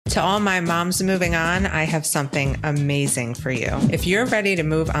To all my moms moving on, I have something amazing for you. If you're ready to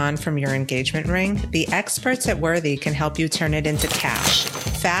move on from your engagement ring, the experts at Worthy can help you turn it into cash,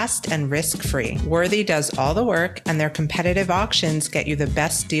 fast and risk-free. Worthy does all the work, and their competitive auctions get you the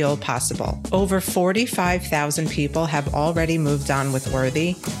best deal possible. Over 45,000 people have already moved on with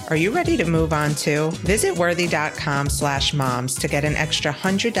Worthy. Are you ready to move on too? Visit worthy.com/moms to get an extra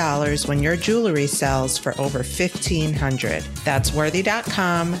 $100 when your jewelry sells for over $1,500. That's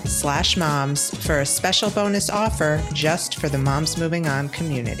worthy.com/moms for a special bonus offer just for the Moms Moving On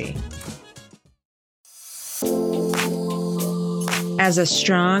community. As a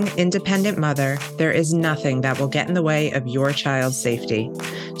strong, independent mother, there is nothing that will get in the way of your child's safety.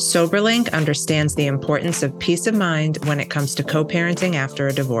 SoberLink understands the importance of peace of mind when it comes to co-parenting after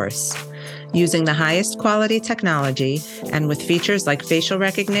a divorce. Using the highest quality technology and with features like facial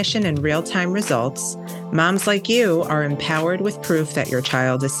recognition and real-time results, moms like you are empowered with proof that your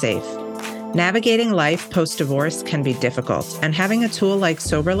child is safe. Navigating life post-divorce can be difficult, and having a tool like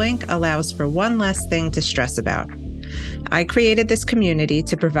SoberLink allows for one less thing to stress about. I created this community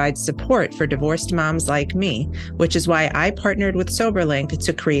to provide support for divorced moms like me, which is why I partnered with SoberLink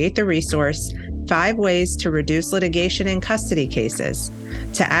to create the resource, 5 Ways to Reduce Litigation in Custody Cases.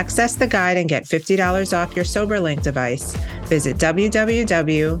 To access the guide and get $50 off your SoberLink device, visit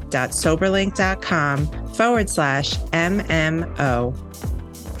www.soberlink.com/MMO.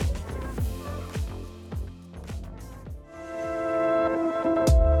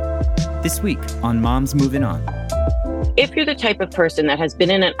 This week on Moms Moving On. If you're the type of person that has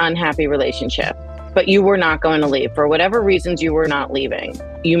been in an unhappy relationship, but you were not going to leave, for whatever reasons you were not leaving,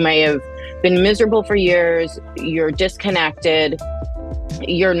 you may have been miserable for years, you're disconnected,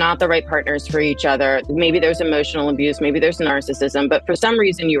 you're not the right partners for each other, maybe there's emotional abuse, maybe there's narcissism, but for some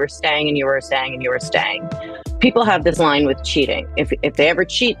reason you were staying and you were staying and you were staying. People have this line with cheating. If they ever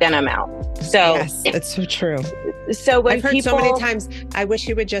cheat, then I'm out. So yes, that's so true. So when I've heard so many times, I wish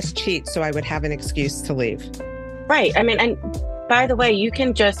he would just cheat so I would have an excuse to leave. Right. I mean, and by the way, you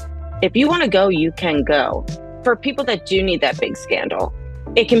can just, if you want to go, you can go. For people that do need that big scandal,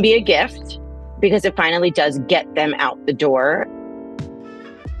 it can be a gift because it finally does get them out the door.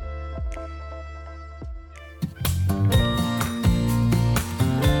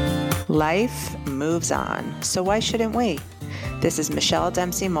 Life moves on, so why shouldn't we? This is Michelle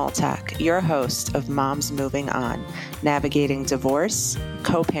Dempsey-Multack, your host of Moms Moving On, navigating divorce,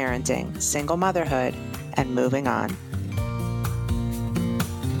 co-parenting, single motherhood, and moving on.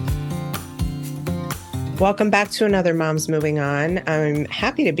 Welcome back to another Moms Moving On. I'm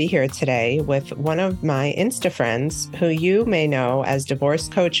happy to be here today with one of my Insta friends who you may know as Divorce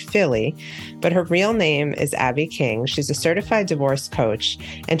Coach Philly, but her real name is Abby King. She's a certified divorce coach,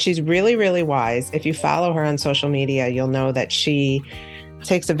 and she's really, really wise. If you follow her on social media, you'll know that she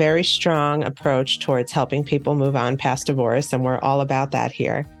takes a very strong approach towards helping people move on past divorce, and we're all about that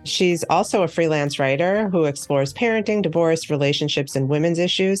here. She's also a freelance writer who explores parenting, divorce, relationships, and women's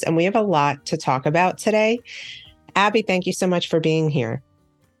issues, and we have a lot to talk about today. Abby, thank you so much for being here.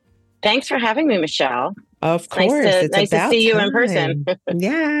 Thanks for having me, Michelle. Of course. It's nice to see you in person.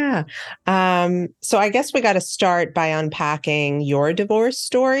 Yeah. So I guess we got to start by unpacking your divorce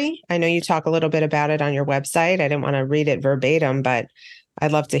story. I know you talk a little bit about it on your website. I didn't want to read it verbatim, but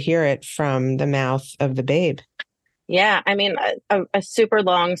I'd love to hear it from the mouth of the babe. Yeah, I mean, a super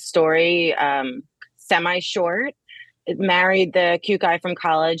long story, semi-short. Married the cute guy from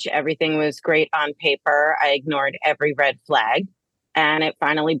college. Everything was great on paper. I ignored every red flag. And it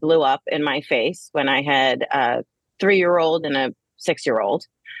finally blew up in my face when I had a 3-year-old and a 6-year-old.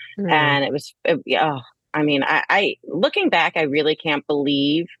 And it was, I looking back, I really can't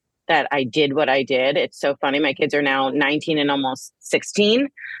believe that I did what I did. It's so funny. My kids are now 19 and almost 16.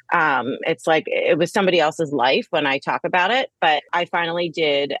 It's like it was somebody else's life when I talk about it, but I finally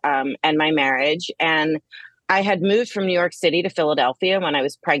did end my marriage. And I had moved from New York City to Philadelphia when I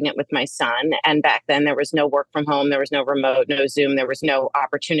was pregnant with my son. And back then there was no work from home. There was no remote, no Zoom. There was no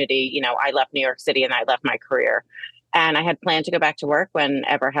opportunity. You know, I left New York City and I left my career. And I had planned to go back to work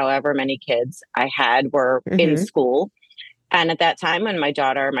whenever, however many kids I had were in school. And at that time, when my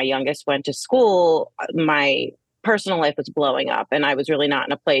daughter, my youngest, went to school, my personal life was blowing up and I was really not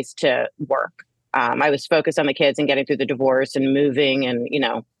in a place to work. I was focused on the kids and getting through the divorce and moving and, you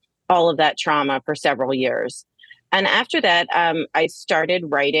know, all of that trauma for several years. And after that, I started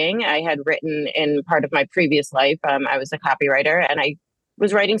writing. I had written in part of my previous life. I was a copywriter and I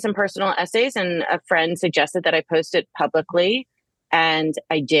was writing some personal essays, and a friend suggested that I post it publicly. And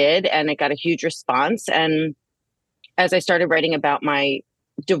I did, and it got a huge response. And as I started writing about my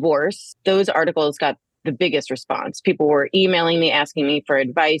divorce, those articles got the biggest response. People were emailing me, asking me for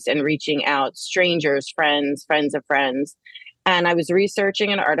advice and reaching out, strangers, friends, friends of friends. And I was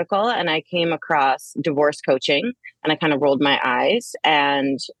researching an article and I came across divorce coaching and I kind of rolled my eyes.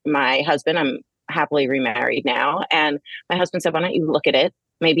 And my husband, I'm happily remarried now. And my husband said, why don't you look at it?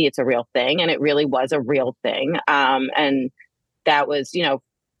 Maybe it's a real thing. And it really was a real thing. And that was,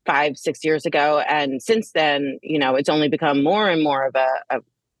 5-6 years ago. And since then, it's only become more and more of a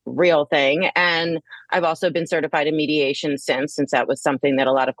real thing. And I've also been certified in mediation since that was something that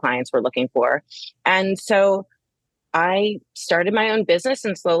a lot of clients were looking for. And so I started my own business,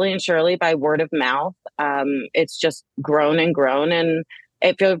 and slowly and surely by word of mouth, it's just grown and grown, and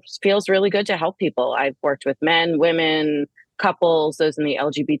it feels really good to help people. I've worked with men, women, couples, those in the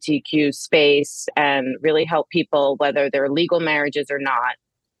LGBTQ space, and really help people, whether they're legal marriages or not,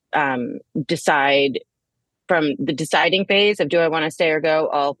 decide from the deciding phase of do I want to stay or go,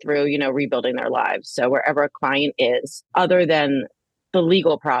 all through, rebuilding their lives. So wherever a client is, other than the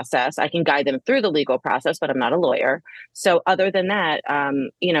legal process, I can guide them through the legal process, but I'm not a lawyer. So other than that,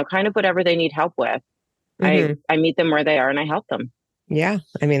 kind of whatever they need help with, I meet them where they are and I help them. Yeah.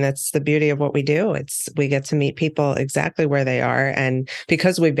 I mean, that's the beauty of what we do. We get to meet people exactly where they are. And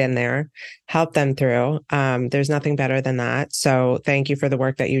because we've been there, help them through. There's nothing better than that. So thank you for the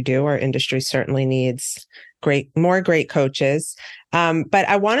work that you do. Our industry certainly needs more great coaches. But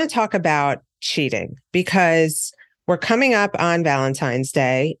I want to talk about cheating because we're coming up on Valentine's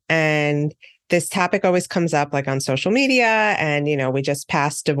Day, and this topic always comes up like on social media. And, we just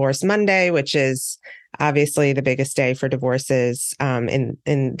passed Divorce Monday, which is obviously the biggest day for divorces in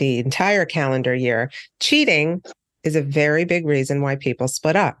the entire calendar year. Cheating is a very big reason why people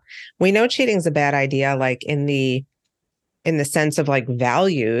split up. We know cheating is a bad idea, like in the sense of like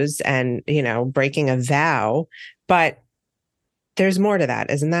values and, breaking a vow, but there's more to that,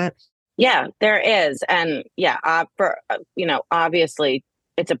 isn't that? Yeah, there is. And obviously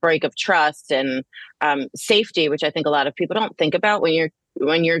it's a break of trust and safety, which I think a lot of people don't think about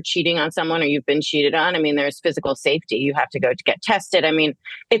when you're cheating on someone or you've been cheated on. I mean, there's physical safety. You have to go to get tested. I mean,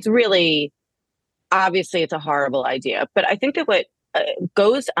 it's really, obviously it's a horrible idea, but I think that what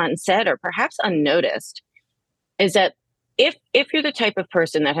goes unsaid or perhaps unnoticed is that if you're the type of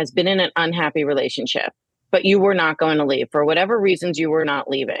person that has been in an unhappy relationship, but you were not going to leave for whatever reasons, you were not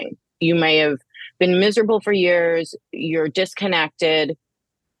leaving. You may have been miserable for years. You're disconnected.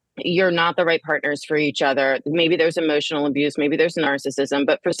 You're not the right partners for each other. Maybe there's emotional abuse. Maybe there's narcissism.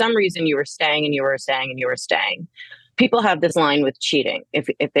 But for some reason, you were staying and you were staying and you were staying. People have this line with cheating. If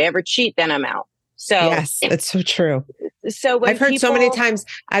they ever cheat, then I'm out. So yes, it's so true. So I've heard so many times,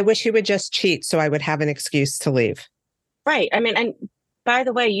 I wish he would just cheat so I would have an excuse to leave. Right. I mean, and by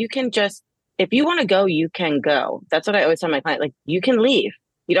the way, you can just, if you want to go, you can go. That's what I always tell my client. Like, you can leave.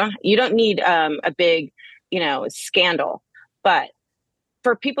 You don't need a big, scandal. But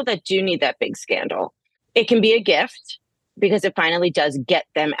for people that do need that big scandal, it can be a gift because it finally does get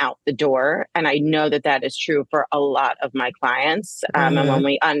them out the door. And I know that is true for a lot of my clients. And when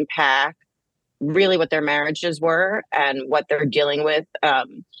we unpack really what their marriages were and what they're dealing with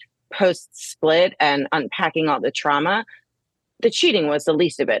post-split and unpacking all the trauma, the cheating was the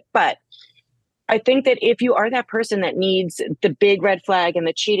least of it. But I think that if you are that person that needs the big red flag and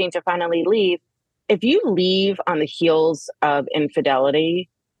the cheating to finally leave, if you leave on the heels of infidelity,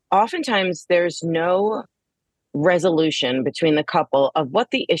 oftentimes there's no resolution between the couple of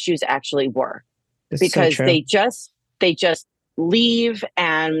what the issues actually were. It's because so they just leave,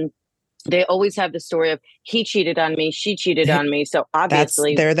 and they always have the story of he cheated on me, she cheated on me. So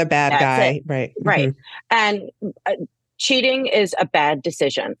obviously they're the bad guy. it. Right. Right. And cheating is a bad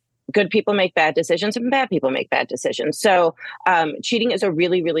decision. Good people make bad decisions and bad people make bad decisions. So cheating is a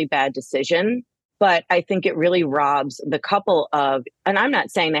really, really bad decision. But I think it really robs the couple of, and I'm not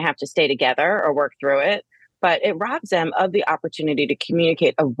saying they have to stay together or work through it, but it robs them of the opportunity to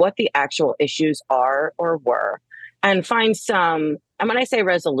communicate of what the actual issues are or were, and find some, and when I say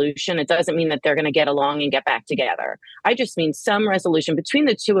resolution, it doesn't mean that they're going to get along and get back together. I just mean some resolution between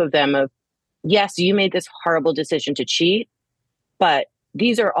the two of them of, yes, you made this horrible decision to cheat, but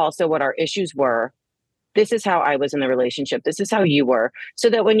these are also what our issues were. This is how I was in the relationship. This is how you were. So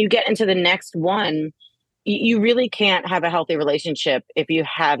that when you get into the next one, you really can't have a healthy relationship if you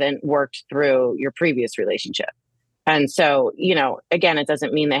haven't worked through your previous relationship. And so, again, it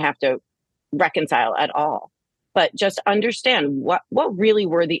doesn't mean they have to reconcile at all, but just understand what really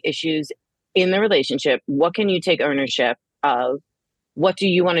were the issues in the relationship. What can you take ownership of? What do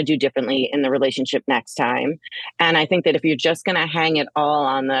you want to do differently in the relationship next time? And I think that if you're just going to hang it all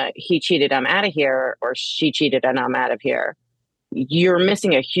on the he cheated, I'm out of here, or she cheated and I'm out of here, you're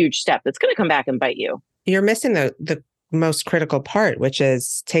missing a huge step that's going to come back and bite you. you're missing the most critical part, which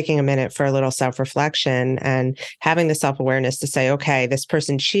is taking a minute for a little self-reflection and having the self-awareness to say, okay, this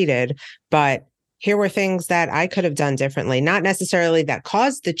person cheated, but here were things that I could have done differently. Not necessarily that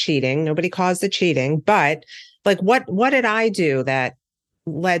caused the cheating. Nobody caused the cheating, but like what did I do that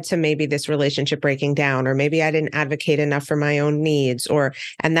led to maybe this relationship breaking down, or maybe I didn't advocate enough for my own needs,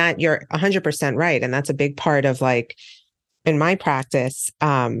 and that you're 100% right. And that's a big part of like in my practice,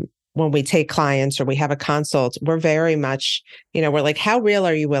 when we take clients or we have a consult, we're very much, we're like, how real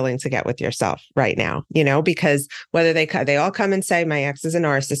are you willing to get with yourself right now? Because whether they all come and say my ex is a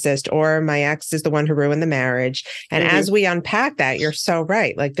narcissist or my ex is the one who ruined the marriage. And as we unpack that, you're so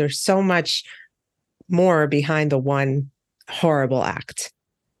right. Like there's so much more behind the one horrible act.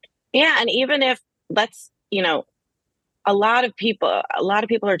 Yeah. And even if a lot of people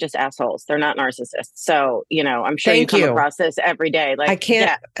are just assholes. They're not narcissists. So, I'm sure you come across this every day. Like, I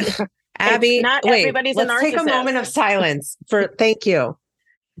can't, yeah. Abby, not everybody's a narcissist. Let's take a moment of silence thank you.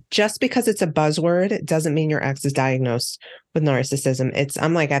 Just because it's a buzzword, it doesn't mean your ex is diagnosed with narcissism.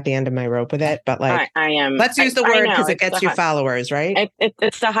 I'm like at the end of my rope with it, but like, I am. Let's use the word because it gets you followers, right?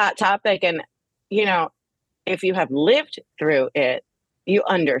 It's a hot topic. And, if you have lived through it, you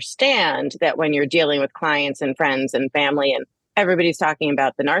understand that when you're dealing with clients and friends and family and everybody's talking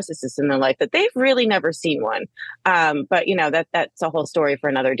about the narcissist in their life, that they've really never seen one. But that's a whole story for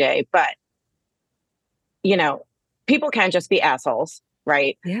another day. But, people can just be assholes,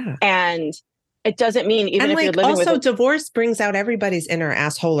 right? Yeah. And it doesn't mean even if you're living also divorce brings out everybody's inner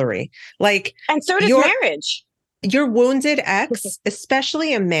assholery. Like, and so does marriage. Your wounded ex,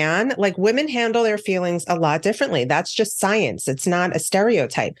 especially a man, like women handle their feelings a lot differently. That's just science. It's not a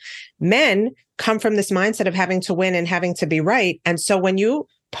stereotype. Men come from this mindset of having to win and having to be right. And so when you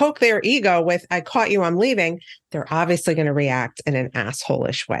poke their ego with, I caught you, I'm leaving, they're obviously going to react in an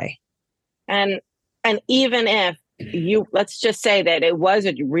asshole-ish way. And even if let's just say that it was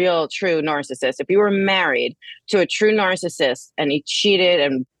a real, true narcissist. If you were married to a true narcissist and he cheated,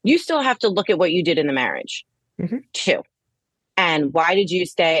 and you still have to look at what you did in the marriage. Too. And why did you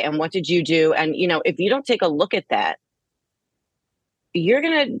stay? And what did you do? And, if you don't take a look at that, you're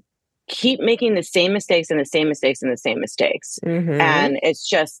going to keep making the same mistakes and the same mistakes and the same mistakes. And it's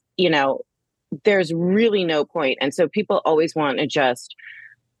just, there's really no point. And so people always want to just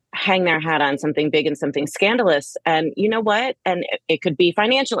hang their hat on something big and something scandalous. And you know what? And it could be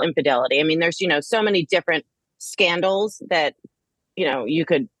financial infidelity. I mean, there's, so many different scandals that, you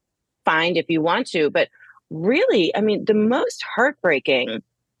could find if you want to, but really, I mean, the most heartbreaking,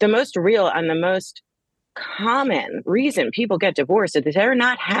 the most real, and the most common reason people get divorced is that they're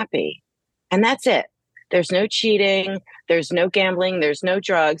not happy. And that's it. There's no cheating. There's no gambling. There's no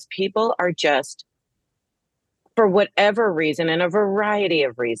drugs. People are just, for whatever reason, and a variety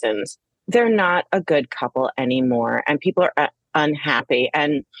of reasons, they're not a good couple anymore. And people are unhappy.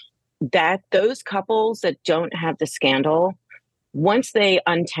 And those couples that don't have the scandal, once they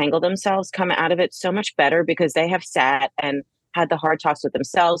untangle themselves, come out of it so much better because they have sat and had the hard talks with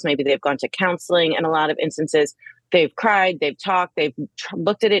themselves. Maybe they've gone to counseling in a lot of instances. They've cried, they've talked, they've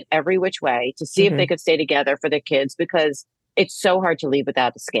looked at it every which way to see if they could stay together for their kids, because it's so hard to leave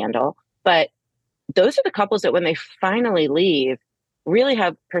without the scandal. But those are the couples that when they finally leave, really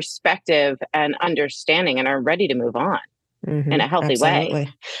have perspective and understanding and are ready to move on in a healthy way.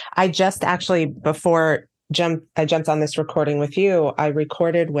 I just actually, before I jumped on this recording with you, I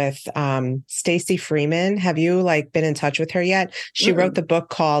recorded with Stacey Freeman. Have you been in touch with her yet? She wrote the book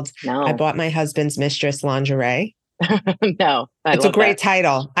called I Bought My Husband's Mistress Lingerie. No. It's a great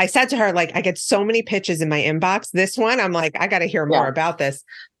title. I said to her, I get so many pitches in my inbox. This one, I'm like, I got to hear more about this.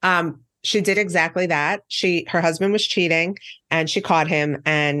 She did exactly that. Her husband was cheating and she caught him,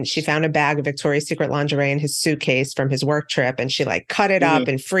 and she found a bag of Victoria's Secret lingerie in his suitcase from his work trip. And she cut it up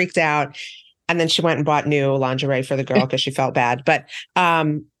and freaked out. And then she went and bought new lingerie for the girl because she felt bad. But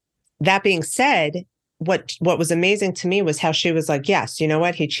that being said, what was amazing to me was how she was like, yes, you know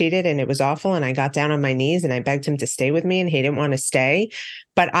what? He cheated and it was awful. And I got down on my knees and I begged him to stay with me and he didn't want to stay.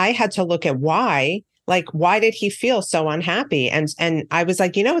 But I had to look at why. Why did he feel so unhappy? And I was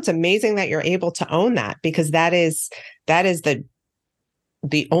like, it's amazing that you're able to own that, because that is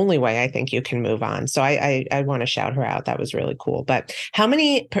the only way I think you can move on. So I want to shout her out. That was really cool. But how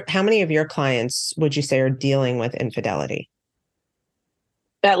many of your clients would you say are dealing with infidelity?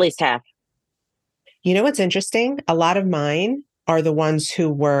 At least half. You know what's interesting? A lot of mine are the ones who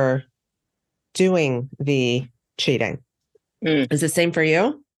were doing the cheating. Is the same for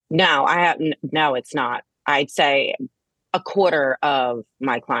you? No, no, it's not. I'd say a quarter of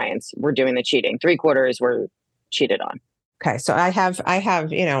my clients were doing the cheating. 3/4 were cheated on. Okay. So I have,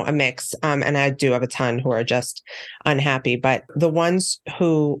 a mix, and I do have a ton who are just unhappy, but the ones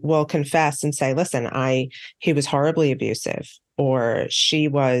who will confess and say, listen, he was horribly abusive, or she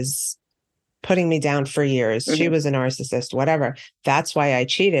was putting me down for years. She Mm-hmm. was a narcissist, whatever. That's why I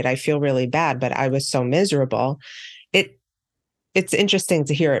cheated. I feel really bad, but I was so miserable. It's interesting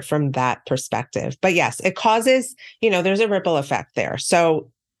to hear it from that perspective. But yes, it causes, there's a ripple effect there. So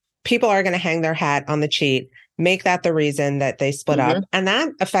people are going to hang their hat on the cheat, make that the reason that they split Mm-hmm. up. And that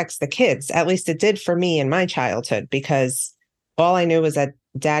affects the kids. At least it did for me in my childhood, because all I knew was that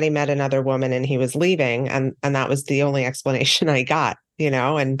daddy met another woman and he was leaving. And that was the only explanation I got,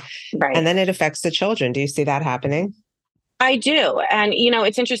 and Right. then it affects the children. Do you see that happening? I do. And,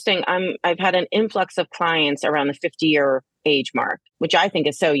 it's interesting. I've had an influx of clients around the 50-year age mark, which I think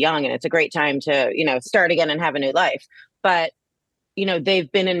is so young. And it's a great time to, start again and have a new life. But,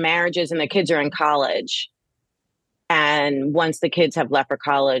 they've been in marriages and the kids are in college. And once the kids have left for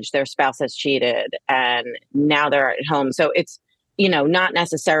college, their spouse has cheated and now they're at home. So it's, not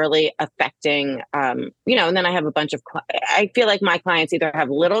necessarily affecting, and then I have a bunch of, I feel like my clients either have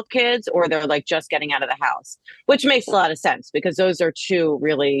little kids or they're like just getting out of the house, which makes a lot of sense because those are two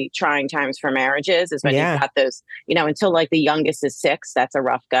really trying times for marriages is when you've got those, until like the youngest is 6, that's a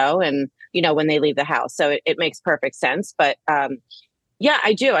rough go. And, when they leave the house. So it makes perfect sense. But, yeah,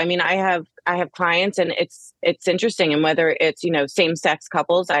 I do. I mean, I have clients, and it's interesting. And whether it's same sex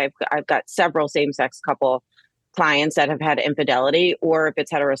couples, I've got several same sex couple clients that have had infidelity, or if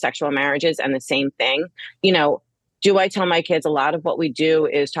it's heterosexual marriages, and the same thing. Do I tell my kids? A lot of what we do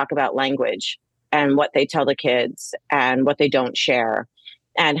is talk about language and what they tell the kids and what they don't share,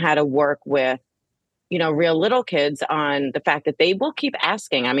 and how to work with real little kids on the fact that they will keep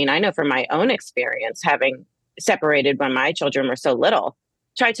asking. I mean, I know from my own experience having separated when my children were so little.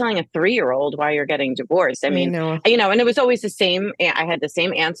 Try telling a 3-year-old why you're getting divorced. I mean, know. And it was always the same. I had the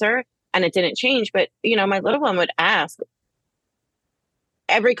same answer and it didn't change. But, my little one would ask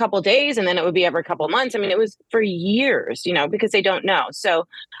every couple of days, and then it would be every couple of months. I mean, it was for years, because they don't know. So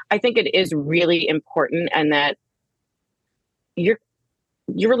I think it is really important, and that your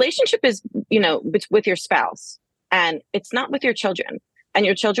relationship is, with your spouse, and it's not with your children. And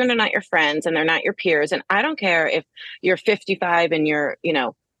your children are not your friends, and they're not your peers. And I don't care if you're 55 and your,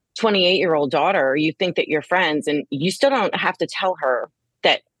 28-year-old daughter, you think that you're friends, and you still don't have to tell her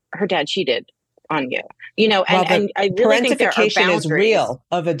that her dad cheated on you, and I really think there are parentification is boundaries. real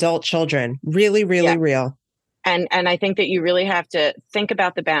of adult children. Really, really real. And I think that you really have to think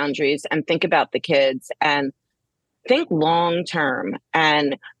about the boundaries and think about the kids and think long term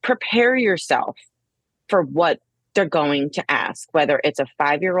and prepare yourself for what they're going to ask, whether it's a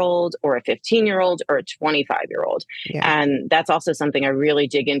 5-year-old or a 15-year-old or a 25-year-old. Yeah. And that's also something I really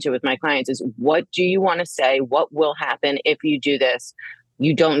dig into with my clients is, what do you want to say? What will happen if you do this?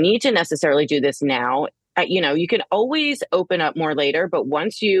 You don't need to necessarily do this now. You can always open up more later, but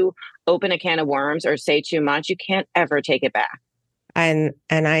once you open a can of worms or say too much, you can't ever take it back. And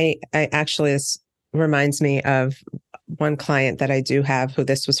I actually, this reminds me of one client that I do have who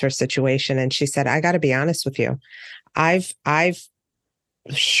this was her situation. And she said, I got to be honest with you. I've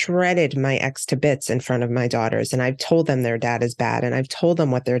shredded my ex to bits in front of my daughters, and I've told them their dad is bad, and I've told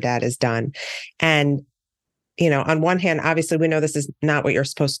them what their dad has done. And, on one hand, obviously we know this is not what you're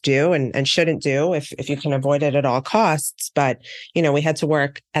supposed to do and shouldn't do if you can avoid it at all costs. But, we had to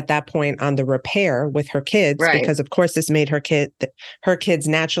work at that point on the repair with her kids, because of course this made her kids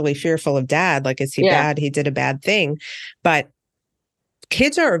naturally fearful of dad. Like, is he bad? He did a bad thing. But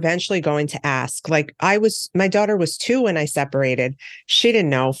kids are eventually going to ask. Like, my daughter was 2 when I separated. She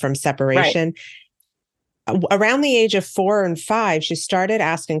didn't know from separation. Right. Around the age of 4 and 5, she started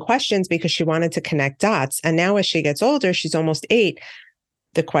asking questions because she wanted to connect dots. And now as she gets older, she's almost 8,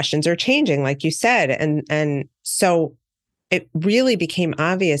 the questions are changing, like you said. And so it really became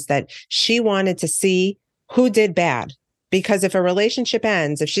obvious that she wanted to see who did bad. Because if a relationship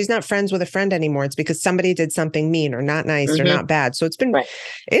ends, if she's not friends with a friend anymore, it's because somebody did something mean or not nice or not bad. So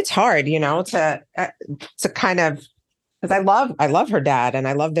it's hard, to kind of, because I love her dad and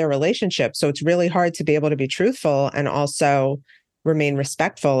I love their relationship. So it's really hard to be able to be truthful and also remain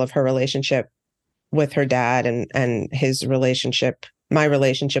respectful of her relationship with her dad and his relationship, my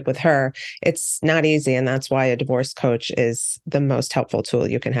relationship with her. It's not easy. And that's why a divorce coach is the most helpful tool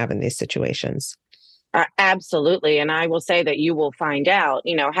you can have in these situations. Absolutely. And I will say that you will find out,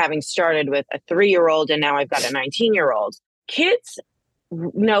 having started with a 3-year-old and now I've got a 19-year-old, kids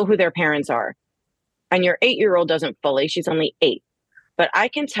know who their parents are. And your 8-year-old doesn't fully, she's only 8. But I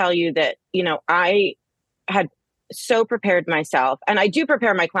can tell you that, I had so prepared myself, and I do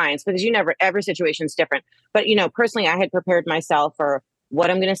prepare my clients because every situation is different. But, personally, I had prepared myself for what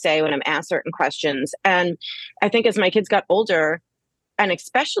I'm going to say when I'm asked certain questions. And I think as my kids got older, and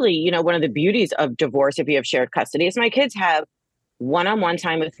especially, one of the beauties of divorce, if you have shared custody, is my kids have one-on-one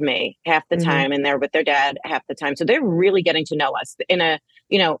time with me half the time, and they're with their dad half the time. So they're really getting to know us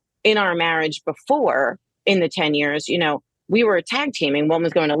in our marriage before, in the 10 years, we were tag teaming. One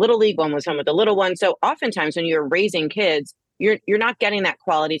was going to Little League, one was home with the little one. So oftentimes when you're raising kids, you're not getting that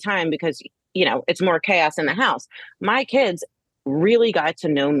quality time because, it's more chaos in the house. My kids really got to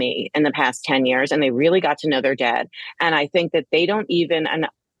know me in the past 10 years, and they really got to know their dad. And I think that they don't even, and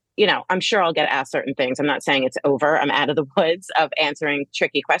I'm sure I'll get asked certain things. I'm not saying it's over. I'm out of the woods of answering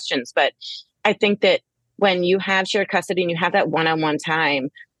tricky questions, but I think that when you have shared custody and you have that one-on-one time,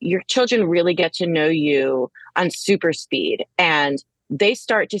 your children really get to know you on super speed, and they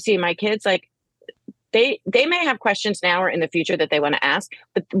start to see my kids like they may have questions now or in the future that they want to ask,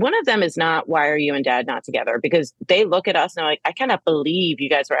 but one of them is not, why are you and dad not together? Because they look at us and they're like, I cannot believe you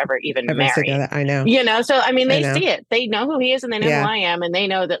guys were ever even married. Together. I know. So I mean, they see it. They know who he is and they know who I am, and they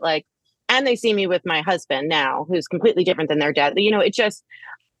know that and they see me with my husband now, who's completely different than their dad. It just,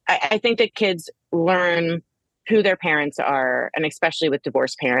 I think that kids learn who their parents are, and especially with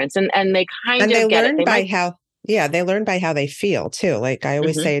divorced parents, and they kind of get it. They learn by how they feel too. Like I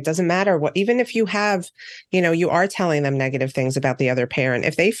always say, it doesn't matter what, even if you have, you are telling them negative things about the other parent.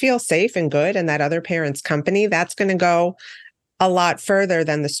 If they feel safe and good in that other parent's company, that's going to go a lot further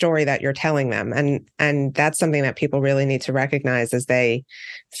than the story that you're telling them. And that's something that people really need to recognize as they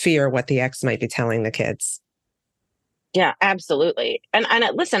fear what the ex might be telling the kids. Yeah, absolutely. And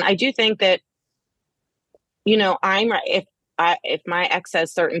listen, I do think that, if my ex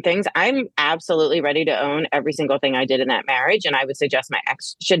says certain things, I'm absolutely ready to own every single thing I did in that marriage. And I would suggest my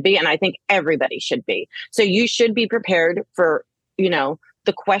ex should be, and I think everybody should be. So you should be prepared for,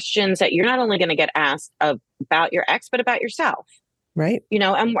 the questions that you're not only going to get asked about your ex, but about yourself. Right.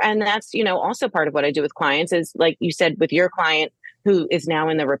 And that's, also part of what I do with clients is, like you said, with your client who is now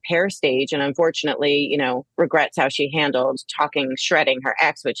in the repair stage and unfortunately, regrets how she handled shredding her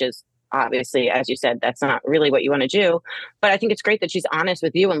ex, which is obviously, as you said, that's not really what you want to do. But I think it's great that she's honest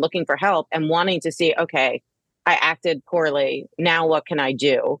with you and looking for help and wanting to see, okay, I acted poorly. Now what can I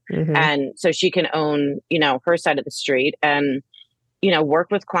do? And so she can own, her side of the street and, work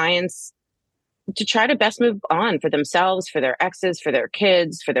with clients to try to best move on for themselves, for their exes, for their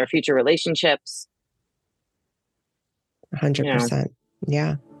kids, for their future relationships. 100%.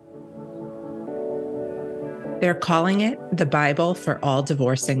 Yeah. They're calling it the Bible for all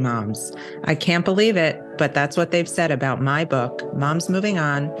divorcing moms. I can't believe it, but that's what they've said about my book, Moms Moving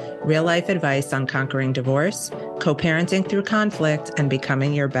On, Real Life Advice on Conquering Divorce, Co-Parenting Through Conflict, and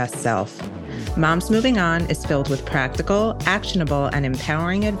Becoming Your Best Self. Moms Moving On is filled with practical, actionable, and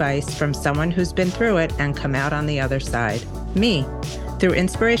empowering advice from someone who's been through it and come out on the other side, me. Through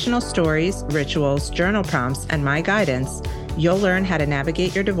inspirational stories, rituals, journal prompts, and my guidance, you'll learn how to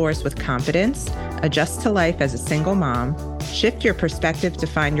navigate your divorce with confidence, adjust to life as a single mom, shift your perspective to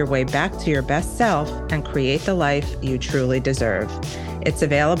find your way back to your best self, and create the life you truly deserve. It's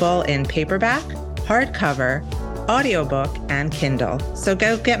available in paperback, hardcover, audiobook, and Kindle. So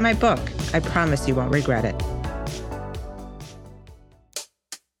go get my book. I promise you won't regret it.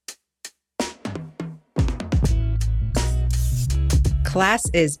 Class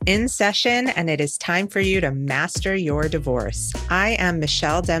is in session and it is time for you to master your divorce. I am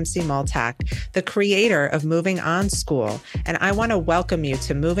Michelle Dempsey Multack, the creator of Moving On School, and I want to welcome you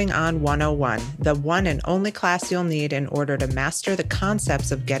to Moving On 101, the one and only class you'll need in order to master the concepts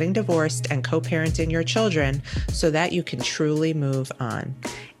of getting divorced and co-parenting your children so that you can truly move on.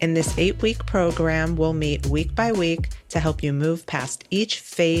 In this 8-week program, we'll meet week by week to help you move past each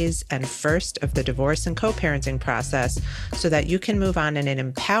phase and first of the divorce and co-parenting process so that you can move on in an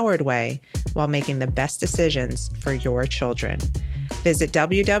empowered way while making the best decisions for your children. Visit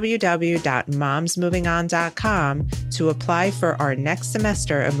www.momsmovingon.com to apply for our next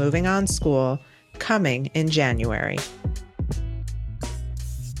semester of Moving On School coming in January.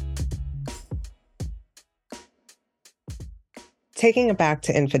 Taking it back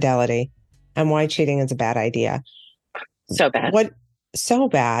to infidelity and why cheating is a bad idea. So bad. So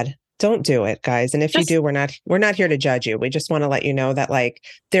bad. Don't do it, guys. And if you do, we're not here to judge you. We just want to let you know that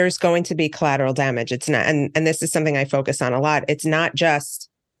there's going to be collateral damage. It's not, and this is something I focus on a lot. It's not just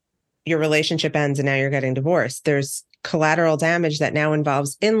your relationship ends and now you're getting divorced. There's collateral damage that now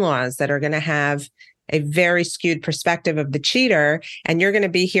involves in-laws that are going to have a very skewed perspective of the cheater. And you're going to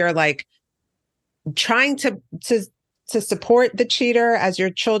be here trying to to support the cheater as your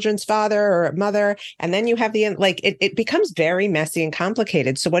children's father or mother. And then you have it becomes very messy and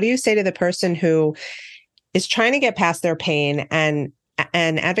complicated. So what do you say to the person who is trying to get past their pain and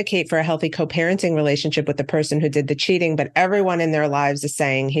advocate for a healthy co-parenting relationship with the person who did the cheating, but everyone in their lives is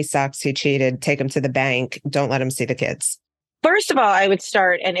saying he sucks, he cheated, take him to the bank, don't let him see the kids? First of all, I would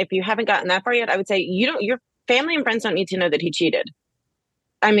start, and if you haven't gotten that far yet, I would say your family and friends don't need to know that he cheated.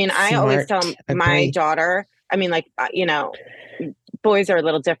 I mean, I always tell my daughter, boys are a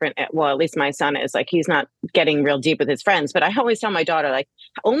little different. Well, at least my son is, like, he's not getting real deep with his friends, but I always tell my daughter, like,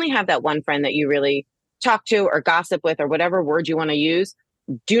 only have that one friend that you really talk to or gossip with or whatever word you want to use.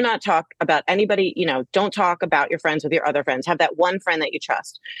 Do not talk about anybody, don't talk about your friends with your other friends. Have that one friend that you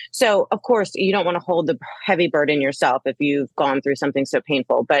trust. So of course you don't want to hold the heavy burden yourself if you've gone through something so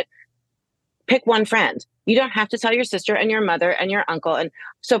painful, but pick one friend. You don't have to tell your sister and your mother and your uncle. And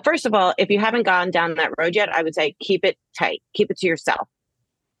so first of all, if you haven't gone down that road yet, I would say keep it tight, keep it to yourself.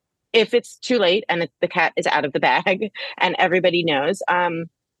 If it's too late and the cat is out of the bag and everybody knows,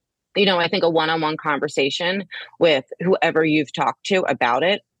 I think a one-on-one conversation with whoever you've talked to about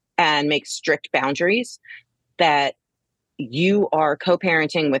it and make strict boundaries that you are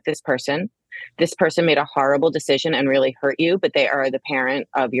co-parenting with this person. This person made a horrible decision and really hurt you, but they are the parent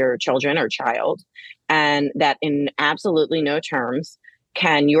of your children or child. And that in absolutely no terms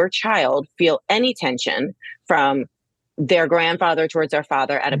can your child feel any tension from their grandfather towards their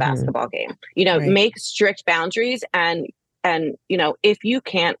father at a basketball game. Right. Make strict boundaries. And if you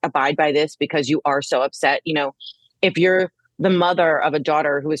can't abide by this because you are so upset, if you're the mother of a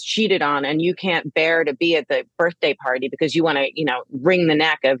daughter who was cheated on and you can't bear to be at the birthday party because you want to, wring the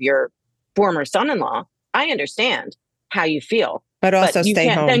neck of your former son-in-law, I understand how you feel. But also stay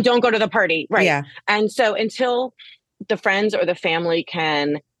home. Then don't go to the party. Right. Yeah. And so until the friends or the family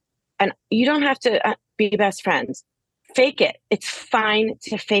can, and you don't have to be best friends, fake it. It's fine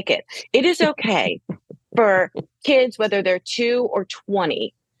to fake it. It is okay for kids, whether they're 2 or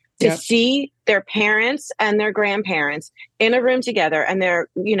 20, to see their parents and their grandparents in a room together and their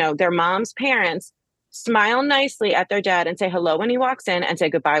mom's parents smile nicely at their dad and say hello when he walks in and say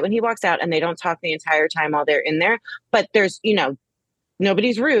goodbye when he walks out. And they don't talk the entire time while they're in there. But there's,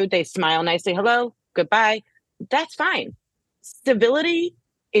 nobody's rude. They smile nicely. Hello, goodbye. That's fine. Civility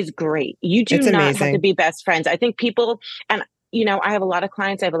is great. You do not have to be best friends. I think people, and I have a lot of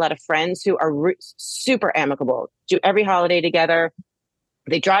clients, I have a lot of friends who are super amicable, do every holiday together.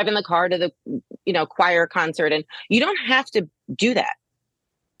 They drive in the car to the, choir concert, and you don't have to do that.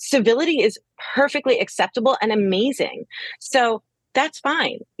 Civility is perfectly acceptable and amazing. So that's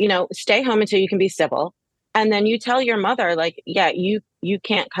fine. Stay home until you can be civil. And then you tell your mother, like, yeah, you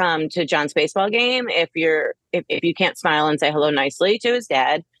can't come to John's baseball game if you can't smile and say hello nicely to his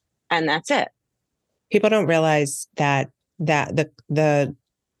dad. And that's it. People don't realize that the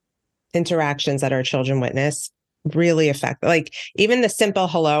interactions that our children witness really affect, like, even the simple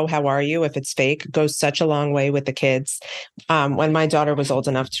hello, how are you, if it's fake, goes such a long way with the kids. When my daughter was old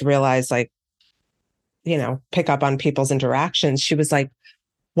enough to realize, like, pick up on people's interactions, she was like,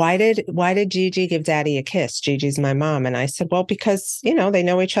 why did Gigi give daddy a kiss? Gigi's my mom. And I said, well, because, they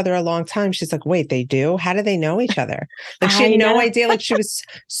know each other a long time. She's like, wait, they do? How do they know each other? Like, she had no idea. Like, she was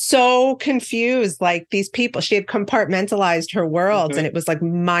so confused. Like, these people, she had compartmentalized her worlds, and it was like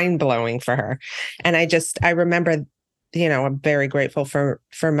mind blowing for her. And I remember, I'm very grateful for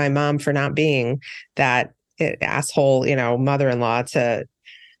my mom for not being that asshole, mother-in-law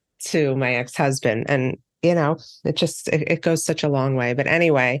to my ex-husband. And it goes such a long way. But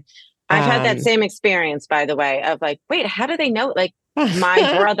anyway, I've had that same experience, by the way, of like, wait, how do they know? Like,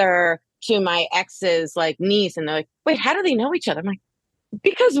 my brother to my ex's, like, niece, and they're like, wait, how do they know each other? I'm like,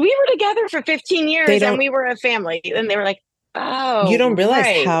 because we were together for 15 years and we were a family. And they were like, oh, you don't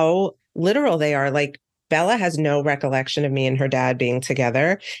realize how literal they are. Like, Bella has no recollection of me and her dad being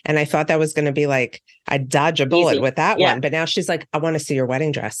together. And I thought that was going to be like, I'd dodge a bullet with that one. But now she's like, I want to see your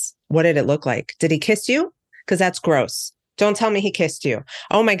wedding dress. What did it look like? Did he kiss you? Because that's gross. Don't tell me he kissed you.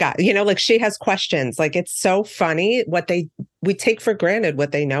 Oh my God. Like, she has questions. Like, it's so funny we take for granted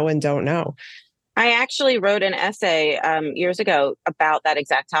what they know and don't know. I actually wrote an essay years ago about that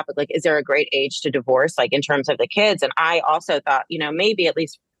exact topic. Like, is there a great age to divorce? Like, in terms of the kids. And I also thought, maybe at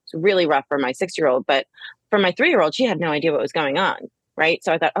least it's really rough for my 6-year-old, but for my 3-year-old, she had no idea what was going on. Right.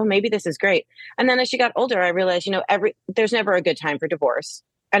 So I thought, oh, maybe this is great. And then as she got older, I realized, there's never a good time for divorce.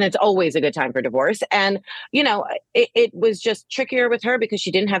 And it's always a good time for divorce. And, it was just trickier with her because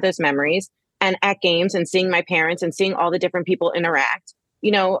she didn't have those memories. And at games and seeing my parents and seeing all the different people interact,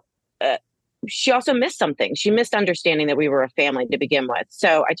 she also missed something. She missed understanding that we were a family to begin with.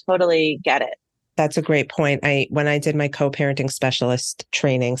 So I totally get it. That's a great point. When I did my co-parenting specialist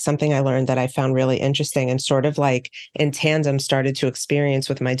training, something I learned that I found really interesting and sort of like in tandem started to experience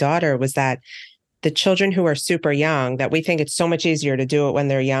with my daughter was that the children who are super young, that we think it's so much easier to do it when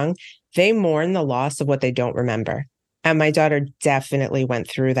they're young, they mourn the loss of what they don't remember. And my daughter definitely went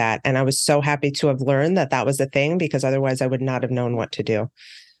through that. And I was so happy to have learned that that was a thing, because otherwise I would not have known what to do.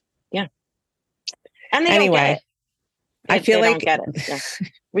 Yeah. And they anyway, don't get it. I feel they like don't get it. Yeah.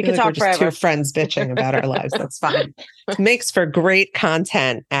 We could like talk we're just forever. two friends bitching about our lives. That's fine. It makes for great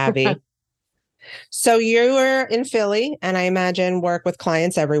content, Abby. So you were in Philly, and I imagine work with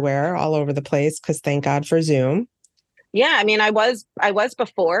clients everywhere, all over the place, because thank God for Zoom. Yeah, I mean, I was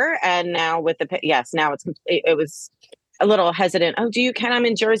before, and now with now it was a little hesitant. Oh, I'm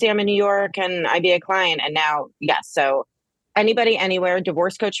in Jersey, I'm in New York, can I be a client? And now, yes. So anybody, anywhere,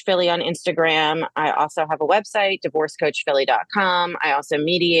 Divorce Coach Philly on Instagram. I also have a website, divorcecoachphilly.com. I also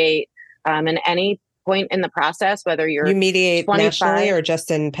mediate, and any point in the process, whether you mediate 25, nationally or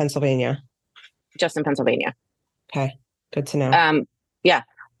just in Pennsylvania? Just in Pennsylvania. Okay, good to know. Yeah,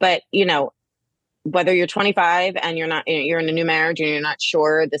 but whether you're 25 and you're in a new marriage and you're not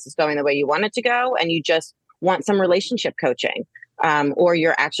sure this is going the way you want it to go, and you just want some relationship coaching, or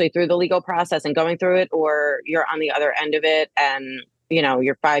you're actually through the legal process and going through it, or you're on the other end of it and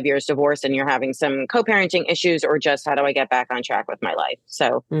you're 5 years divorced and you're having some co-parenting issues, or just how do I get back on track with my life?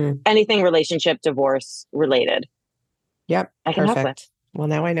 So anything relationship, divorce related. Yep. I can help with. Well,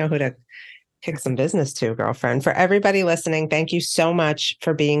 now I know who to kick some business to, girlfriend. For everybody listening, thank you so much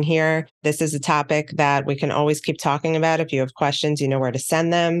for being here. This is a topic that we can always keep talking about. If you have questions, you know where to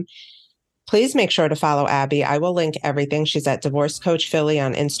send them. Please make sure to follow Abby. I will link everything. She's at Divorce Coach Philly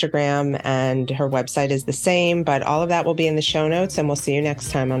on Instagram, and her website is the same, but all of that will be in the show notes, and we'll see you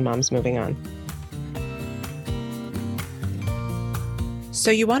next time on Moms Moving On. So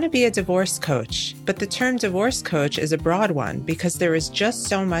you want to be a divorce coach, but the term divorce coach is a broad one because there is just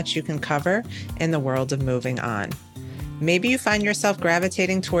so much you can cover in the world of moving on. Maybe you find yourself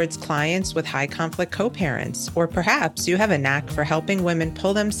gravitating towards clients with high conflict co-parents, or perhaps you have a knack for helping women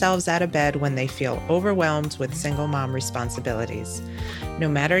pull themselves out of bed when they feel overwhelmed with single mom responsibilities. No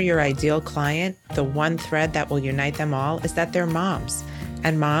matter your ideal client, the one thread that will unite them all is that they're moms,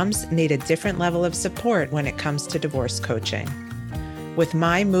 and moms need a different level of support when it comes to divorce coaching. With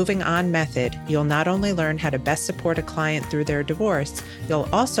my Moving On method, you'll not only learn how to best support a client through their divorce, you'll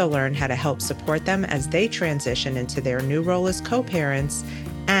also learn how to help support them as they transition into their new role as co-parents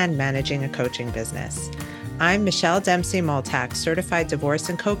and managing a coaching business. I'm Michelle Dempsey Multack, certified divorce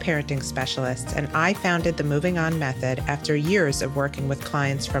and co-parenting specialist, and I founded the Moving On method after years of working with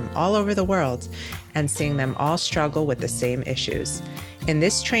clients from all over the world and seeing them all struggle with the same issues. In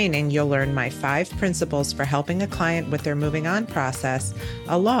this training, you'll learn my 5 principles for helping a client with their moving on process,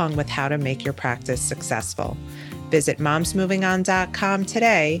 along with how to make your practice successful. Visit momsmovingon.com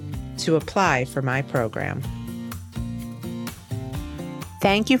today to apply for my program.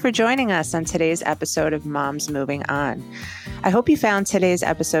 Thank you for joining us on today's episode of Moms Moving On. I hope you found today's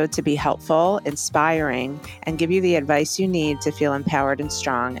episode to be helpful, inspiring, and give you the advice you need to feel empowered and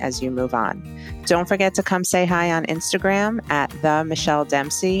strong as you move on. Don't forget to come say hi on Instagram at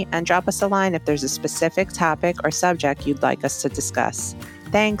 @TheMichelleDempsey and drop us a line if there's a specific topic or subject you'd like us to discuss.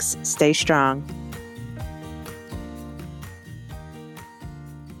 Thanks. Stay strong.